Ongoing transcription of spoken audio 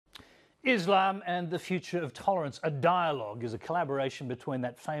Islam and the Future of Tolerance, a dialogue, is a collaboration between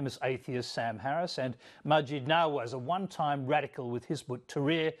that famous atheist Sam Harris and Maajid Nawaz, a one-time radical with Hizb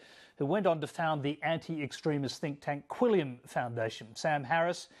ut-Tahrir, who went on to found the anti-extremist think tank Quilliam Foundation. Sam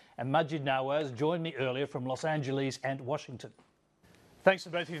Harris and Maajid Nawaz joined me earlier from Los Angeles and Washington. Thanks to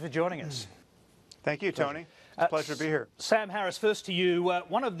both of you for joining us. Thank you, Tony. It's a pleasure to be here. Sam Harris, first to you.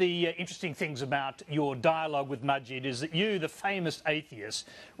 One of the interesting things about your dialogue with Maajid is that you, the famous atheist,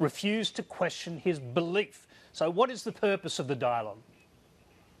 refuse to question his belief. So what is the purpose of the dialogue?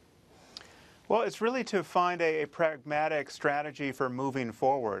 Well, it's really to find a pragmatic strategy for moving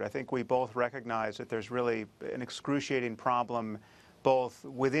forward. I think we both recognize that there's really an excruciating problem both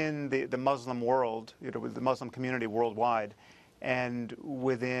within the Muslim world, with the Muslim community worldwide, and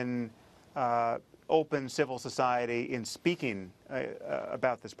within open civil society in speaking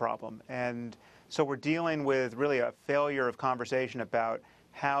about this problem. And so we're dealing with really a failure of conversation about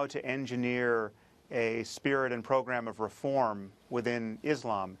how to engineer a spirit and program of reform within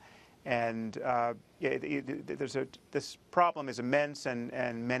Islam. And this problem is immense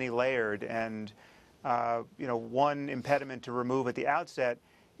and many-layered. And one impediment to remove at the outset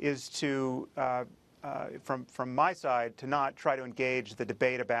is to, from my side, to not try to engage the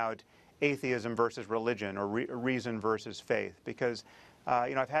debate about atheism versus religion or reason versus faith, because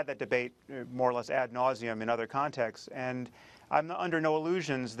I've had that debate more or less ad nauseum in other contexts, and I'm under no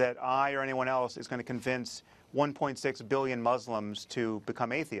illusions that I or anyone else is going to convince 1.6 billion Muslims to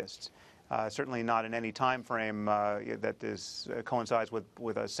become atheists. Certainly not in any time frame that coincides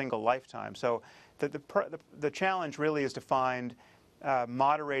with a single lifetime. So the challenge really is to find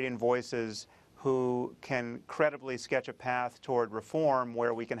moderating voices who can credibly sketch a path toward reform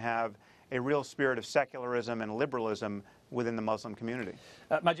where we can have a real spirit of secularism and liberalism within the Muslim community.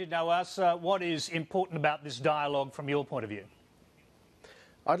 Maajid Nawaz, what is important about this dialogue from your point of view?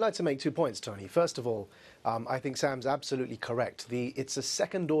 I'd like to make 2 points, Tony. First of all, I think Sam's absolutely correct. It's a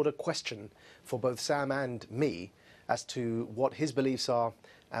second-order question for both Sam and me as to what his beliefs are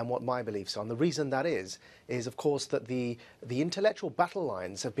and what my beliefs are. And the reason that is of course, that the intellectual battle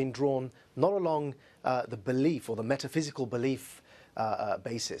lines have been drawn not along the belief or the metaphysical belief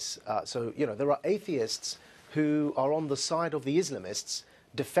basis. So, there are atheists who are on the side of the Islamists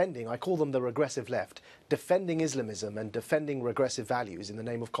defending, I call them the regressive left, defending Islamism and defending regressive values in the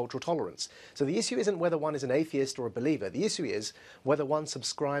name of cultural tolerance. So the issue isn't whether one is an atheist or a believer. The issue is whether one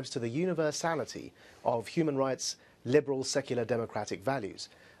subscribes to the universality of human rights, liberal, secular, democratic values.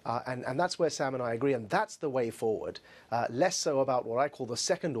 And that's where Sam and I agree, and that's the way forward, less so about what I call the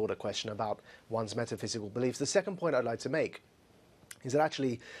second-order question about one's metaphysical beliefs. The second point I'd like to make is that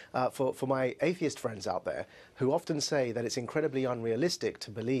actually, for my atheist friends out there who often say that it's incredibly unrealistic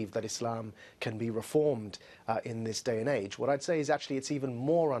to believe that Islam can be reformed in this day and age, what I'd say is actually it's even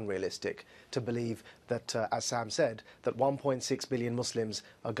more unrealistic to believe that, as Sam said, that 1.6 billion Muslims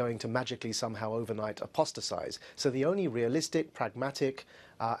are going to magically somehow overnight apostatize. So the only realistic, pragmatic,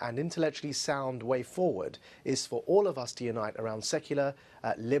 and intellectually sound way forward is for all of us to unite around secular,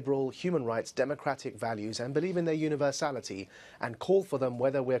 liberal, human rights, democratic values and believe in their universality and call for them,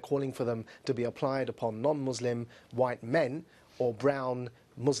 whether we're calling for them to be applied upon non-Muslim white men or brown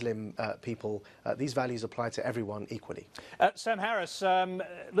Muslim people. These values apply to everyone equally. Sam Harris,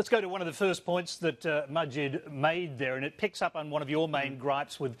 let's go to one of the first points that Maajid made there, and it picks up on one of your main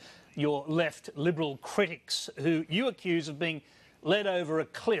gripes with your left liberal critics who you accuse of being led over a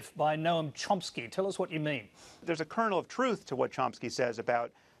cliff by Noam Chomsky. Tell us what you mean. There's a kernel of truth to what Chomsky says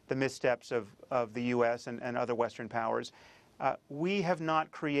about the missteps of the U.S. and other Western powers. We have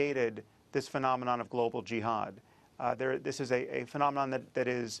not created this phenomenon of global jihad. This is a phenomenon that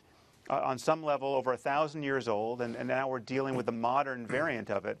is, on some level, over 1,000 years old, and now we're dealing with the modern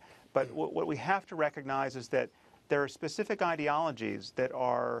variant of it. But what we have to recognize is that there are specific ideologies that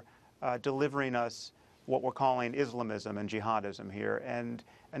are delivering us what we're calling Islamism and jihadism here. And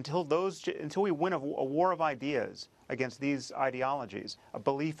until we win a war of ideas against these ideologies, a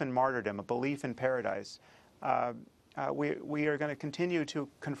belief in martyrdom, a belief in paradise, we are going to continue to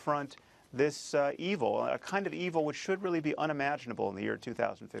confront this evil, a kind of evil which should really be unimaginable in the year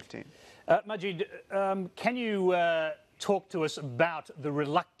 2015. Maajid, can you talk to us about the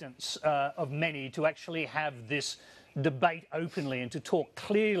reluctance of many to actually have this debate openly and to talk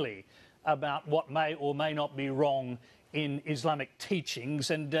clearly about what may or may not be wrong in Islamic teachings?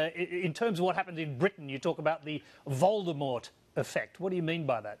 And in terms of what happened in Britain, you talk about the Voldemort effect. What do you mean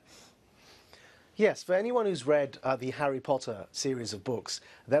by that? Yes, for anyone who's read the Harry Potter series of books,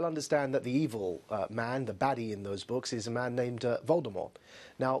 they'll understand that the evil man, the baddie in those books, is a man named Voldemort.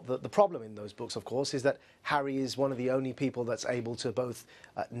 Now, the problem in those books, of course, is that Harry is one of the only people that's able to both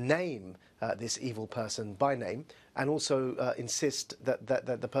name this evil person by name and also insist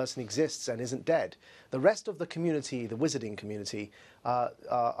that the person exists and isn't dead. The rest of the community, the wizarding community,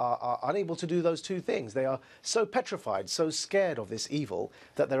 are unable to do those two things. They are so petrified, so scared of this evil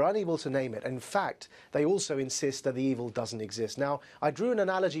that they're unable to name it. In fact, they also insist that the evil doesn't exist. Now, I drew an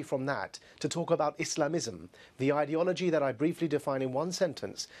analogy from that to talk about Islamism, the ideology that I briefly define in one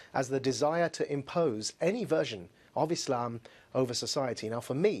sentence as the desire to impose any version of Islam over society. Now,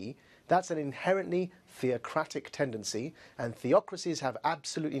 for me, that's an inherently theocratic tendency, and theocracies have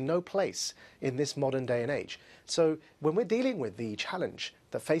absolutely no place in this modern day and age. So when we're dealing with the challenge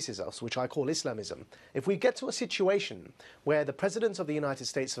that faces us, which I call Islamism, if we get to a situation where the President of the United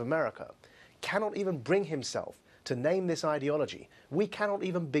States of America cannot even bring himself to name this ideology, we cannot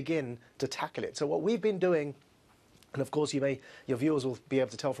even begin to tackle it. So what we've been doing, and of course your viewers will be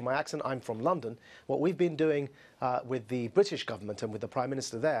able to tell from my accent, I'm from London. What we've been doing with the British government and with the Prime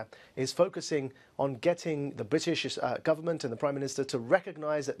Minister there is focusing on getting the British government and the Prime Minister to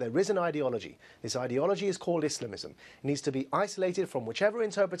recognise that there is an ideology. This ideology is called Islamism. It needs to be isolated from whichever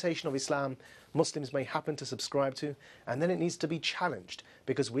interpretation of Islam Muslims may happen to subscribe to, and then it needs to be challenged,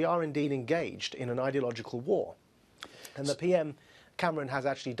 because we are indeed engaged in an ideological war. And the PM Cameron has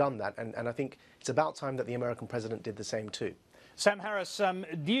actually done that, and I think it's about time that the American president did the same too. Sam Harris,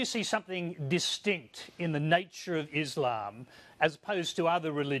 do you see something distinct in the nature of Islam as opposed to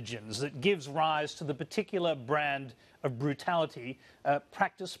other religions that gives rise to the particular brand of brutality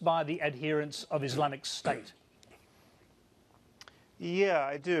practiced by the adherents of Islamic State? Yeah,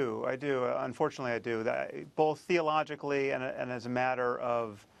 I do. Unfortunately, I do. Both theologically and as a matter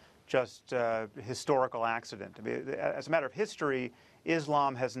of just historical accident. I mean, as a matter of history,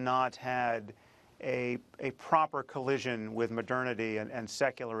 Islam has not had a proper collision with modernity and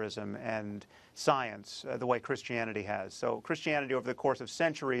secularism and science the way Christianity has. So Christianity over the course of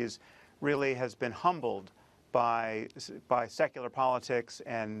centuries really has been humbled by secular politics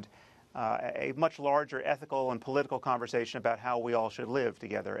and a much larger ethical and political conversation about how we all should live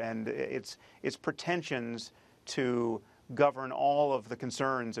together. And its pretensions to govern all of the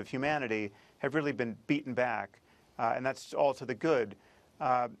concerns of humanity have really been beaten back, and that's all to the good.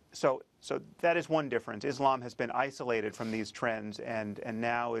 So that is one difference. Islam has been isolated from these trends and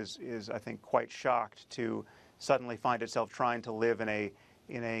now is I think quite shocked to suddenly find itself trying to live in a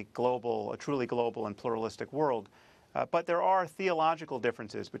truly global and pluralistic world. But there are theological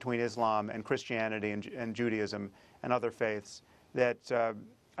differences between Islam and Christianity and Judaism and other faiths that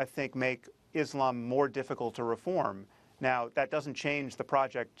I think make Islam more difficult to reform. Now, that doesn't change the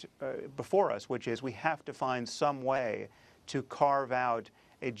project before us, which is we have to find some way to carve out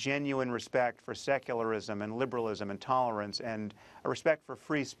a genuine respect for secularism and liberalism and tolerance and a respect for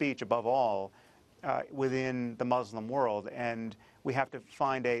free speech above all within the Muslim world. And we have to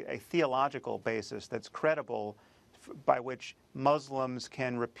find a theological basis that's credible by which Muslims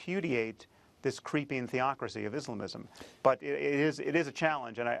can repudiate this creeping theocracy of Islamism. But it is a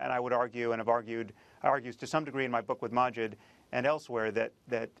challenge, and I would argue, and have argued, I argue to some degree in my book with Majid and elsewhere,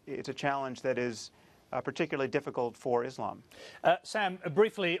 that it's a challenge that is particularly difficult for Islam. Sam,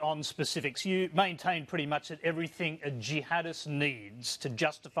 briefly on specifics, you maintain pretty much that everything a jihadist needs to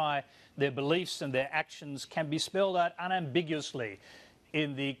justify their beliefs and their actions can be spelled out unambiguously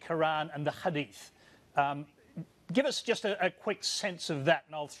in the Quran and the Hadith. Give us just a quick sense of that,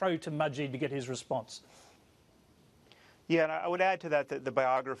 and I'll throw to Majid to get his response. Yeah, and I would add to that the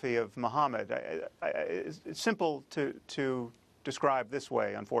biography of Muhammad. It's simple to describe this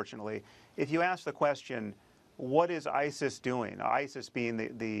way, unfortunately. If you ask the question, what is ISIS doing? ISIS being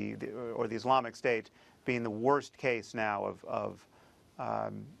the Islamic State being the worst case now of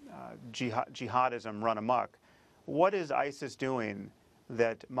jihadism run amok. What is ISIS doing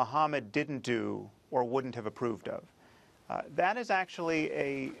that Muhammad didn't do or wouldn't have approved of? That is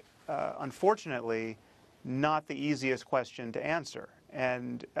actually unfortunately, not the easiest question to answer.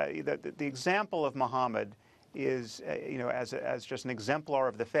 And the example of Muhammad is, as just an exemplar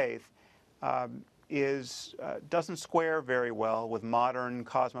of the faith, doesn't square very well with modern,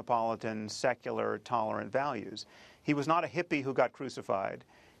 cosmopolitan, secular, tolerant values. He was not a hippie who got crucified.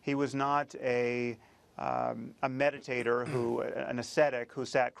 He was not a meditator, an ascetic who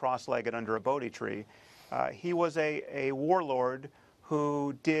sat cross-legged under a Bodhi tree. He was a warlord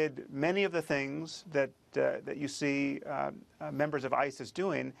who did many of the things that you see members of ISIS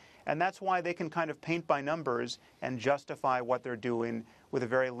doing, and that's why they can kind of paint by numbers and justify what they're doing with a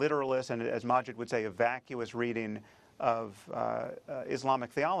very literalist and, as Majid would say, a vacuous reading of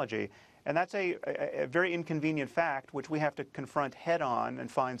Islamic theology. And that's a very inconvenient fact which we have to confront head-on and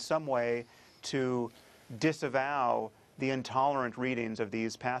find some way to disavow the intolerant readings of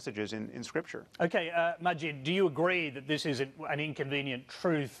these passages in Scripture. Okay, Majid, do you agree that this is an inconvenient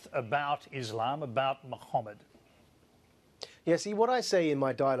truth about Islam, about Muhammad? Yeah, see, what I say in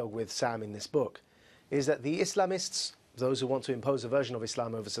my dialogue with Sam in this book is that the Islamists, those who want to impose a version of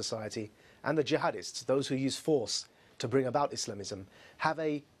Islam over society, and the jihadists, those who use force to bring about Islamism, have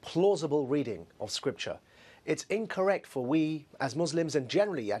a plausible reading of Scripture. It's incorrect for we, as Muslims, and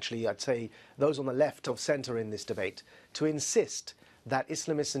generally, actually, I'd say those on the left of centre in this debate, to insist that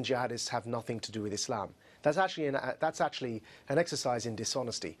Islamists and jihadists have nothing to do with Islam. That's actually an exercise in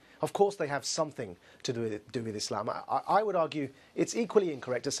dishonesty. Of course, they have something to do with Islam. I would argue it's equally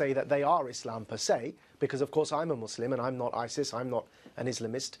incorrect to say that they are Islam per se, because of course I'm a Muslim and I'm not ISIS, I'm not an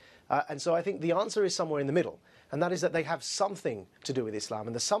Islamist. And so I think the answer is somewhere in the middle, and that is that they have something to do with Islam.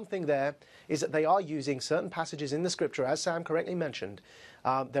 And the something there is that they are using certain passages in the Scripture, as Sam correctly mentioned.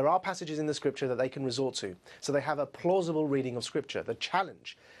 There are passages in the Scripture that they can resort to. So they have a plausible reading of Scripture. The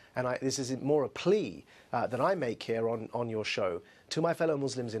challenge, and this is more a plea that I make here on your show to my fellow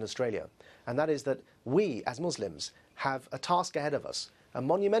Muslims in Australia, and that is that we, as Muslims, have a task ahead of us, a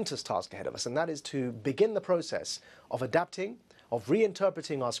monumentous task ahead of us, and that is to begin the process of adapting, of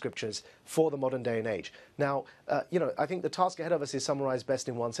reinterpreting our scriptures for the modern day and age. Now, I think the task ahead of us is summarized best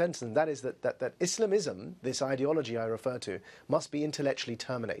in one sentence, and that is that Islamism, this ideology I refer to, must be intellectually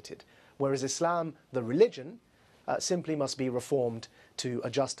terminated, whereas Islam, the religion, simply must be reformed to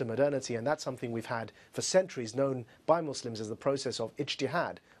adjust to modernity, and that's something we've had for centuries, known by Muslims as the process of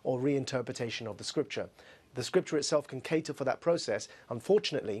ijtihad, or reinterpretation of the scripture. The scripture itself can cater for that process.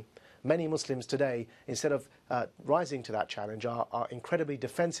 Unfortunately, many Muslims today, instead of rising to that challenge, are incredibly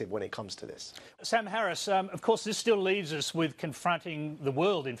defensive when it comes to this. Sam Harris, of course, this still leaves us with confronting the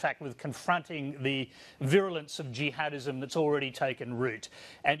world, in fact, with confronting the virulence of jihadism that's already taken root.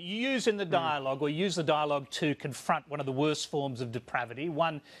 And you use in the dialogue, or use the dialogue to confront one of the worst forms of depravity.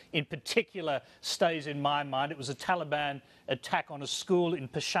 One in particular stays in my mind. It was a Taliban attack on a school in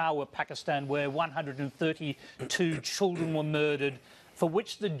Peshawar, Pakistan, where 132 children were murdered, for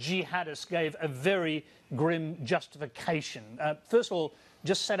which the jihadists gave a very grim justification. First of all,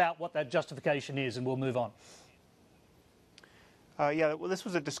 just set out what that justification is and we'll move on. Yeah, well, this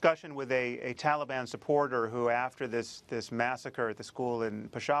was a discussion with a Taliban supporter who, after this massacre at the school in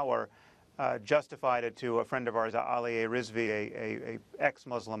Peshawar, justified it to a friend of ours, Ali Rizvi, a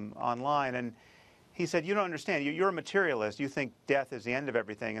ex-Muslim online. And he said, you don't understand, you're a materialist. You think death is the end of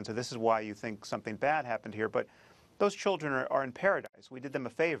everything, and so this is why you think something bad happened here. But those children are in paradise. We did them a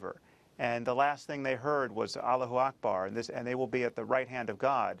favor. And the last thing they heard was Allahu Akbar, and they will be at the right hand of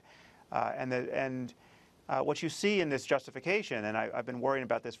God. What you see in this justification, and I've been worrying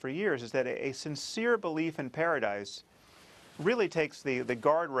about this for years, is that a sincere belief in paradise really takes the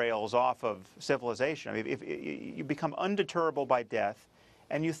guardrails off of civilization. I mean, if you become undeterrable by death,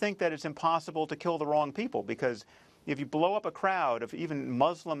 and you think that it's impossible to kill the wrong people, because if you blow up a crowd of even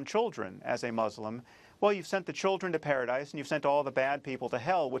Muslim children as a Muslim, well, you've sent the children to paradise and you've sent all the bad people to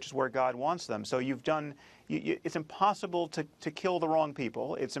hell, which is where God wants them. So you've done, it's impossible to kill the wrong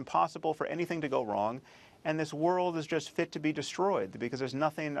people. It's impossible for anything to go wrong. And this world is just fit to be destroyed because there's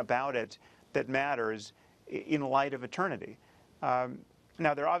nothing about it that matters in light of eternity.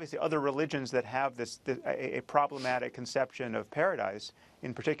 Now, there are obviously other religions that have a problematic conception of paradise,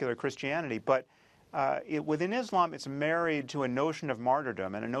 in particular Christianity, but within Islam, it's married to a notion of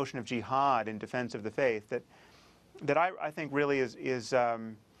martyrdom and a notion of jihad in defense of the faith that I think really is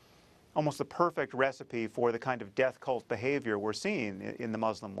almost the perfect recipe for the kind of death cult behavior we're seeing in the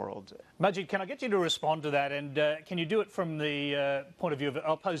Muslim world. Majid, can I get you to respond to that? And can you do it from the point of view of,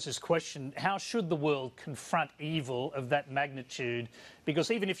 I'll pose this question, how should the world confront evil of that magnitude?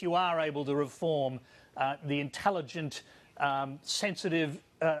 Because even if you are able to reform the intelligent, sensitive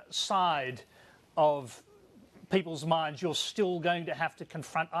side of people's minds, you're still going to have to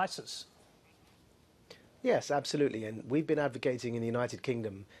confront ISIS. Yes, absolutely. And we've been advocating in the United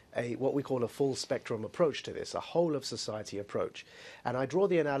Kingdom what we call a full spectrum approach to this, a whole of society approach. And I draw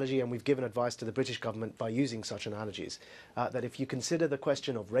the analogy, and we've given advice to the British government by using such analogies, that if you consider the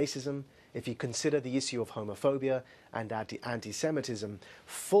question of racism, if you consider the issue of homophobia and anti-Semitism,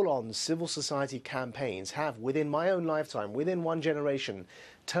 full-on civil society campaigns have, within my own lifetime, within one generation,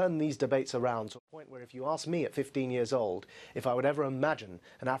 turned these debates around to a point where if you ask me at 15 years old if I would ever imagine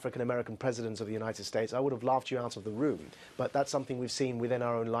an African-American president of the United States, I would have laughed you out of the room. But that's something we've seen within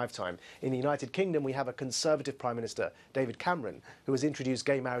our own lifetime. lifetime. In the United Kingdom, we have a Conservative Prime Minister, David Cameron, who has introduced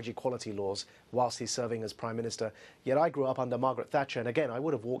gay marriage equality laws whilst he's serving as Prime Minister. Yet I grew up under Margaret Thatcher, and again, I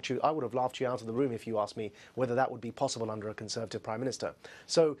would have laughed you out of the room if you asked me whether that would be possible under a Conservative Prime Minister.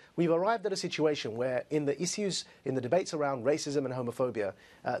 So we've arrived at a situation where in the issues, in the debates around racism and homophobia,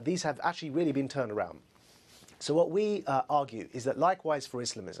 these have actually really been turned around. So what we argue is that likewise for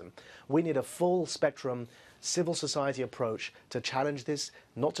Islamism, we need a full spectrum civil society approach to challenge this,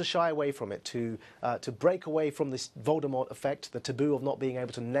 not to shy away from it, to break away from this Voldemort effect, the taboo of not being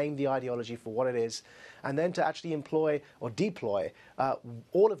able to name the ideology for what it is, and then to actually employ or deploy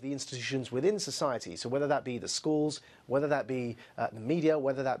all of the institutions within society. So whether that be the schools, whether that be the media,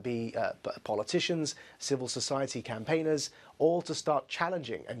 whether that be politicians, civil society campaigners, all to start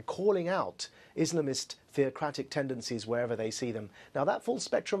challenging and calling out Islamist theocratic tendencies wherever they see them. Now, that full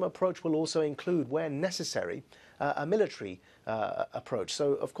spectrum approach will also include, where necessary, a military approach.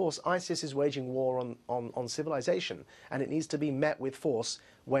 So, of course, ISIS is waging war on civilization, and it needs to be met with force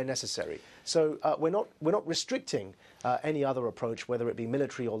where necessary. So we're not restricting any other approach, whether it be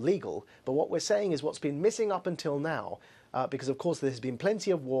military or legal, but what we're saying is what's been missing up until now, because of course there's been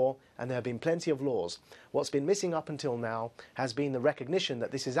plenty of war and there have been plenty of laws. What's been missing up until now has been the recognition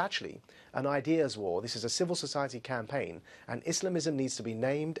that this is actually an ideas war. This is a civil society campaign, and Islamism needs to be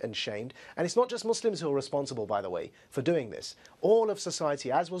named and shamed. And it's not just Muslims who are responsible, by the way, for doing this. All of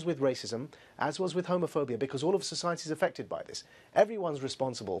society, as was with racism, as was with homophobia, because all of society is affected by this. Everyone's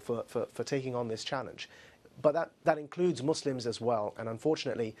responsible for taking on this challenge. But that includes Muslims as well, and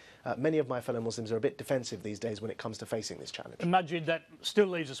unfortunately, many of my fellow Muslims are a bit defensive these days when it comes to facing this challenge. And Majid, that still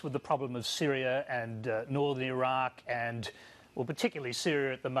leaves us with the problem of Syria and northern Iraq and, well, particularly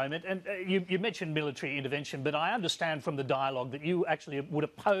Syria at the moment. And you mentioned military intervention, but I understand from the dialogue that you actually would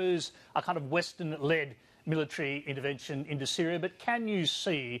oppose a kind of Western-led military intervention into Syria. But can you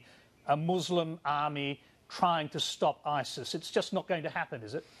see a Muslim army trying to stop ISIS? It's just not going to happen,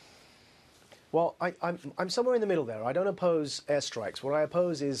 is it? Well, I'm somewhere in the middle there. I don't oppose airstrikes. What I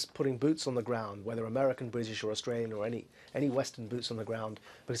oppose is putting boots on the ground, whether American, British or Australian or any Western boots on the ground,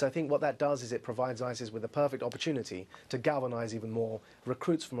 because I think what that does is it provides ISIS with a perfect opportunity to galvanize even more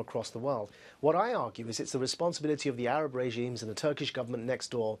recruits from across the world. What I argue is it's the responsibility of the Arab regimes and the Turkish government next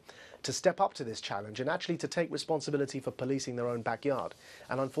door to step up to this challenge and actually to take responsibility for policing their own backyard.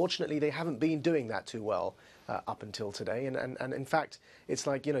 And unfortunately, they haven't been doing that too well up until today. And in fact, it's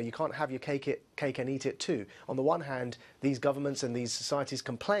like, you know, you can't have your cake and eat it too. On the one hand, these governments and these societies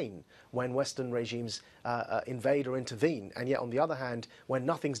complain when Western regimes invade or intervene, and yet on the other hand, when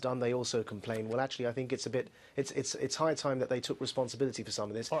nothing's done, they also complain. Well, actually, I think it's high time that they took responsibility for some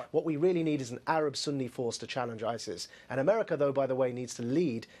of this. Right. What we really need is an Arab Sunni force to challenge ISIS. And America, though, by the way, needs to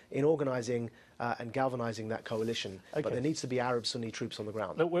lead in organising and galvanising that coalition. Okay. But there needs to be Arab Sunni troops on the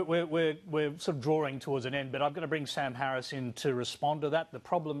ground. Look, we're sort of drawing towards an end, but I'm going to bring Sam Harris in to respond to that. The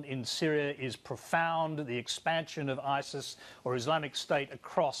problem in Syria is profound. The expansion of ISIS or Islamic State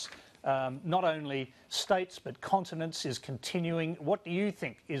across not only states but continents is continuing. What do you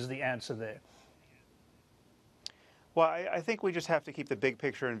think is the answer there? Well, I think we just have to keep the big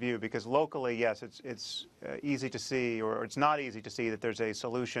picture in view, because locally, yes, it's easy to see, or it's not easy to see that there's a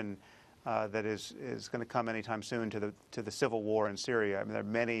solution that is going to come anytime soon to the civil war in Syria. I mean, there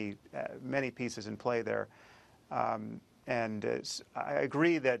are many pieces in play there, and I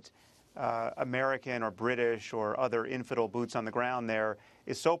agree that American or British or other infidel boots on the ground there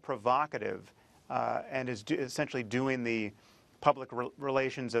is so provocative and is essentially doing the public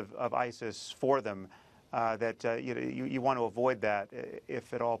relations of ISIS for them that you want to avoid that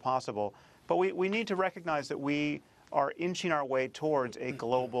if at all possible. But we need to recognize that we are inching our way towards a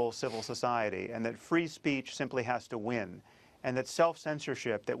global civil society, and that free speech simply has to win, and that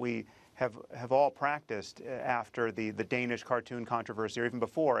self-censorship that we have all practiced after the Danish cartoon controversy, or even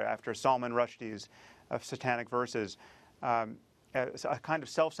before, after Salman Rushdie's satanic verses, a kind of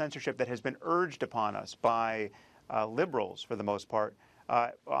self-censorship that has been urged upon us by liberals, for the most part,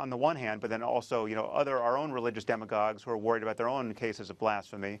 on the one hand, but then also, our own religious demagogues who are worried about their own cases of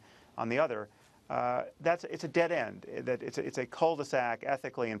blasphemy on the other. It's a dead end. It's a cul-de-sac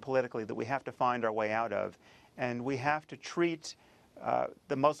ethically and politically that we have to find our way out of, and we have to treat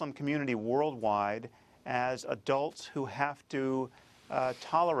the Muslim community worldwide as adults who have to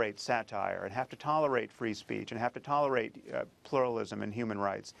tolerate satire and have to tolerate free speech and have to tolerate pluralism and human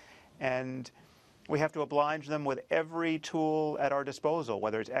rights. And we have to oblige them with every tool at our disposal,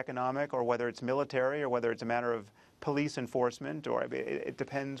 whether it's economic or whether it's military or whether it's a matter of police enforcement, or it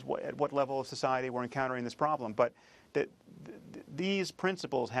depends at what level of society we're encountering this problem. But these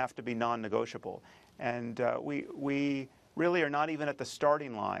principles have to be non-negotiable. And we really are not even at the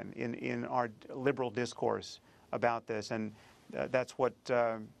starting line in our liberal discourse about this. And that's what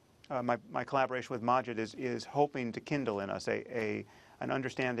my collaboration with Majid is hoping to kindle in us, an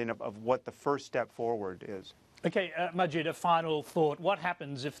understanding of what the first step forward is. Okay, Majid, a final thought. What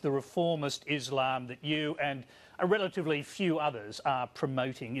happens if the reformist Islam that you and a relatively few others are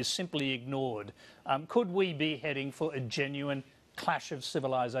promoting is simply ignored? Could we be heading for a genuine clash of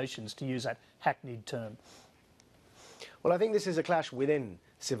civilizations, to use that hackneyed term? Well, I think this is a clash within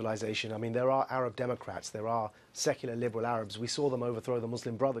civilization. I mean, there are Arab Democrats, there are secular liberal Arabs. We saw them overthrow the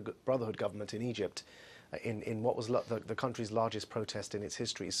Muslim Brotherhood government in Egypt in what was the country's largest protest in its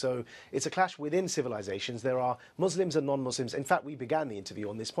history. So it's a clash within civilizations. There are Muslims and non-Muslims. In fact, we began the interview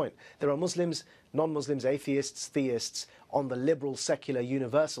on this point. There are Muslims, non-Muslims, atheists, theists on the liberal, secular,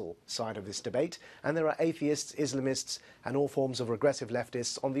 universal side of this debate. And there are atheists, Islamists, and all forms of regressive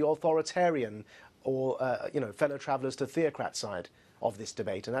leftists on the authoritarian or, fellow travellers to theocrat side of this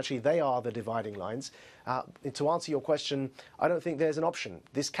debate. And actually, they are the dividing lines. To answer your question, I don't think there's an option.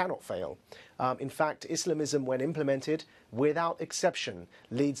 This cannot fail. In fact, Islamism, when implemented, without exception,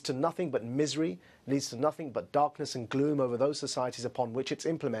 leads to nothing but misery, leads to nothing but darkness and gloom over those societies upon which it's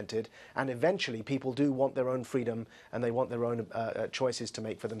implemented. And eventually, people do want their own freedom and they want their own choices to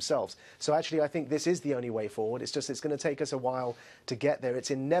make for themselves. So actually, I think this is the only way forward. It's just it's going to take us a while to get there.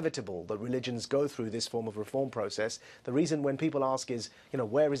 It's inevitable that religions go through this form of reform process. The reason when people ask is,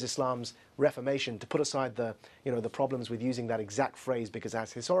 where is Islam's reformation, to put aside the problems with using that exact phrase because it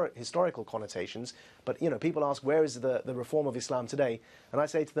has historical connotations. But people ask, where is the reform of Islam today? And I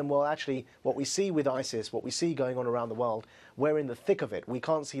say to them, well, actually, what we see with ISIS, what we see going on around the world, we're in the thick of it. We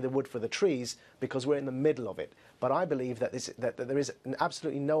can't see the wood for the trees because we're in the middle of it. But I believe that there is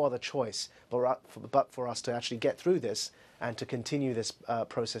absolutely no other choice but for us to actually get through this and to continue this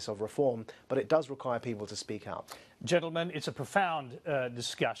process of reform. But it does require people to speak out. Gentlemen, it's a profound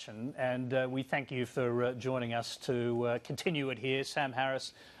discussion, and we thank you for joining us to continue it here. Sam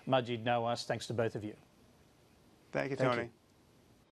Harris, Majid Nawaz, thanks to both of you. Thank you, Tony. Thank you.